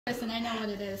Listen, I know what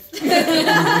it is. It's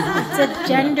a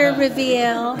gender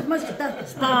reveal. You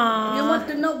want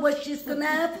to know what she's gonna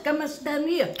have? Come and stand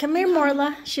here. Come here,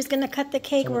 Morla. She's gonna cut the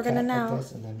cake. So We're gonna cut it like know.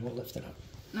 this, and then we'll lift it up.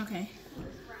 Okay.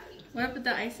 What if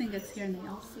the icing gets here and they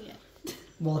all see it?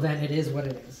 Well, then it is what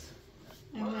it is.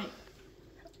 All right.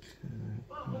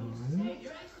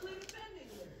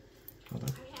 Hold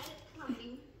on.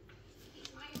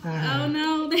 Oh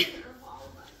no!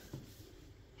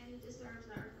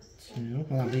 Two.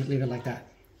 Hold on, leave it like that.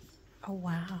 Oh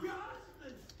wow.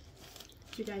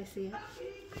 Did you guys see it?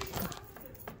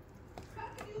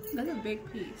 That's a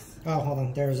big piece. Oh, hold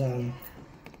on. There was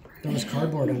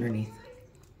cardboard underneath.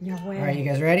 No way. All right, you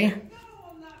guys ready?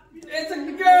 It's a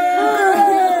girl!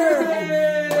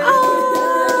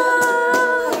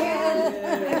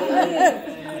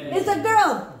 It's a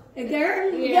girl. A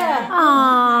girl? Yeah.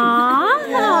 Aww.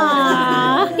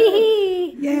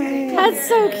 Yay. That's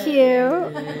so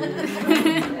cute.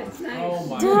 Oh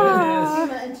my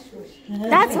goodness.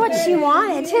 That's what she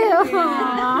wanted too.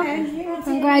 Aww.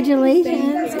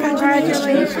 Congratulations.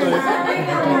 Congratulations.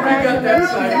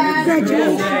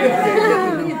 Congratulations.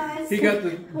 He got the...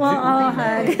 Well, I'll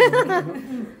hug.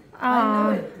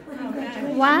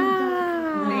 Aww.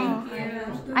 Wow.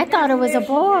 I thought it was a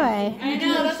boy. I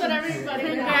know, that's what everybody.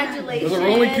 Congratulations. There were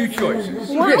only two choices.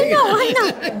 Well, I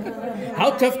know.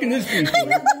 How tough can this be?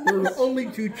 There were only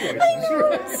two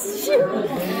choices.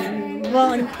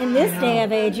 Well, in this day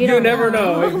of age, you don't never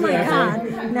know. Oh my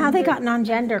God! Now they got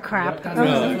non-gender crap.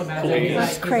 No, please.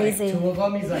 That's crazy. Two of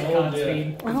them, he's like,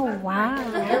 Godspeed. Oh wow!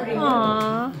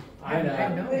 Aww.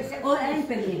 Oh,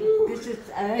 Anthony. This is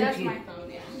Angie.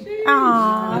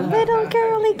 Aww, little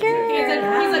girly girl.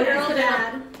 He's a girl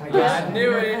dad. I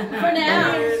knew it. For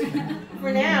now.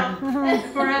 For now.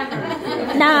 Forever.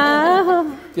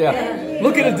 No. Yeah.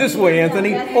 Look at it this way,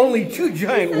 Anthony. Only two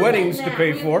giant weddings to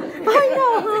pay for. I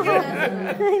know.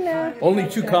 I know. Only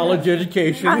two college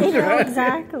educations. I know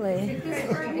exactly.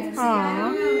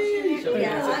 Aww.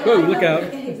 Oh, look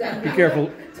out. Be careful.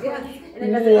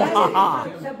 Wow.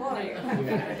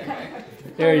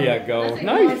 There you go.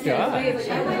 Nice job.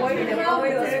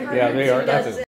 Yeah, they are. That's it.